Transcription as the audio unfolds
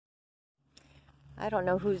I don't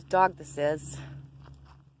know whose dog this is.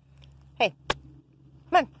 Hey,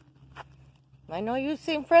 come on. I know you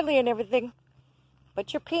seem friendly and everything,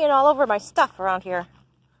 but you're peeing all over my stuff around here.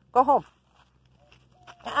 Go home.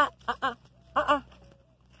 Come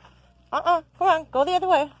on, go the other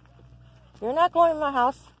way. You're not going in my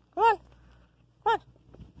house. Come on. Come on.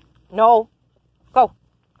 No. Go.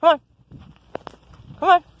 Come on. Come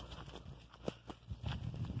on.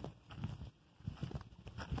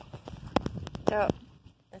 So,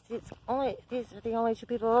 these are the only two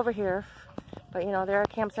people over here. But, you know, there are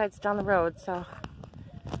campsites down the road, so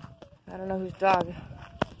I don't know whose dog.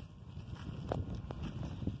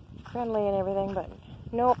 Friendly and everything, but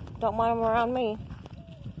nope, don't want them around me.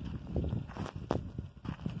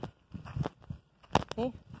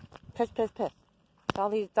 See? Piss, piss, piss. That's all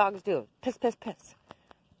these dogs do. Piss, piss, piss.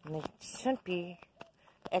 And they shouldn't be,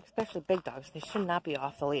 especially big dogs, they should not be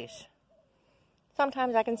off the leash.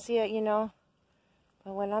 Sometimes I can see it, you know,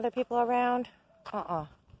 but when other people are around,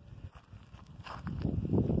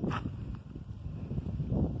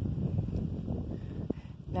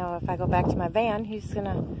 Now if I go back to my van, he's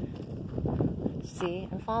gonna see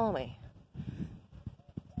and follow me.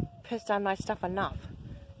 Pissed on my stuff enough.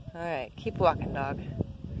 Alright, keep walking, dog.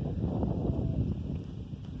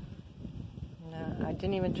 No, I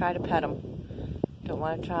didn't even try to pet him. Don't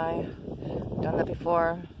want to try. Done that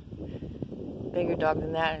before. Bigger dog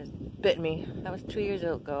than that has bit me. That was 2 years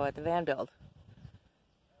ago at the van build.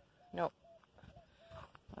 Nope.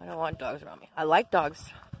 I don't want dogs around me. I like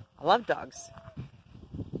dogs. I love dogs.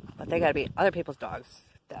 But they gotta be other people's dogs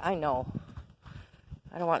that I know.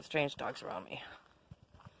 I don't want strange dogs around me.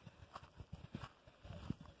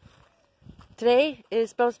 Today is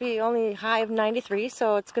supposed to be only a high of 93,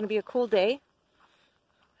 so it's going to be a cool day.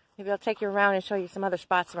 Maybe I'll take you around and show you some other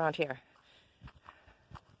spots around here.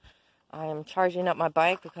 I'm charging up my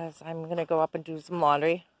bike because I'm going to go up and do some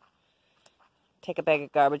laundry. Take a bag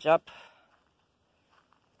of garbage up.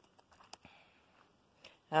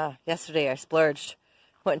 Yesterday I splurged.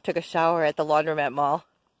 Went and took a shower at the laundromat mall.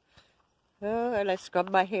 And I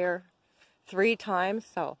scrubbed my hair 3 times,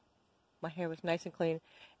 so my hair was nice and clean.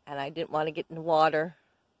 And I didn't want to get in the water,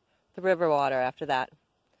 the river water after that.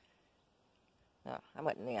 No, I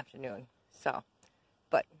went in the afternoon. So,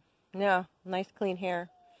 but, no, nice clean hair.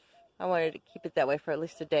 I wanted to keep it that way for at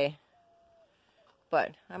least a day.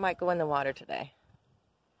 But I might go in the water today.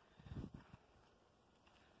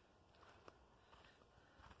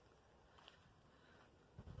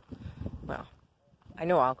 Well, I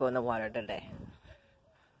know I'll go in the water today.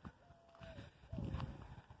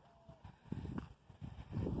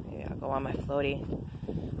 Maybe I'll go on my floaty.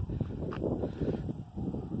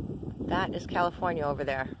 That is California over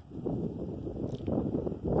there.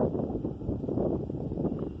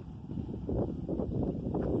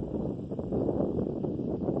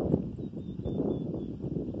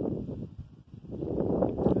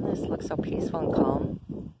 And this looks so peaceful and calm.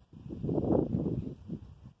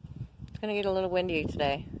 It's going to get a little windy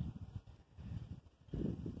today.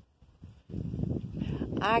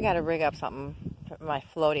 I got to rig up something for my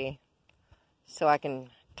floaty so I can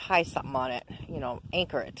tie something on it, you know,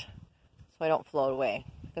 anchor it so I don't float away.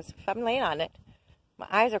 Because if I'm laying on it, my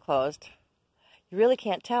eyes are closed, you really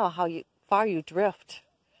can't tell how far you drift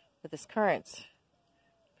with this current,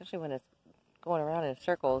 especially when it's going around in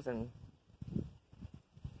circles. And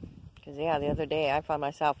because, yeah, the other day I found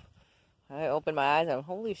myself, I opened my eyes and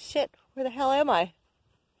holy shit, where the hell am I?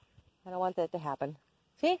 I don't want that to happen.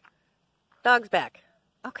 See? Dog's back.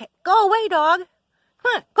 Okay, go away, dog.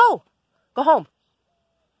 Come on, go. Go home.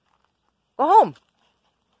 Go home.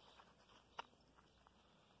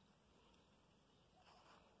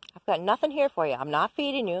 I've got nothing here for you. I'm not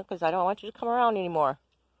feeding you because I don't want you to come around anymore.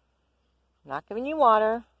 I'm not giving you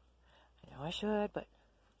water. I know I should, but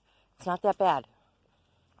it's not that bad.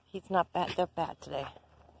 He's not that bad today.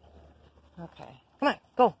 Okay. Come on,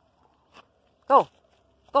 go. Go.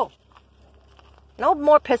 Go. No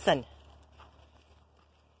more pissing.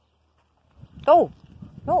 Go.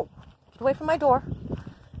 No. Get away from my door.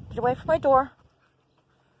 Get away from my door.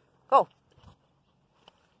 Go.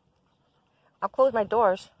 I'll close my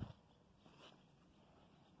doors.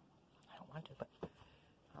 I don't want to, but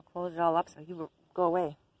I'll close it all up so you go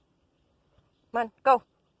away. Come on, go.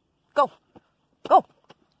 Go. Go.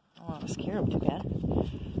 I don't want to scare him too bad. I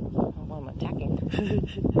don't want him attacking.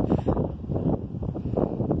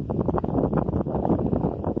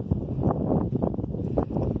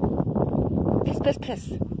 Piss, piss,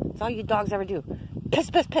 piss. That's all you dogs ever do. Piss,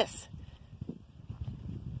 piss, piss.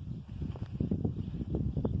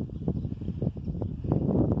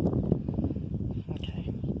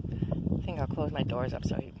 Okay. I think I'll close my doors up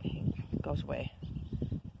so he goes away.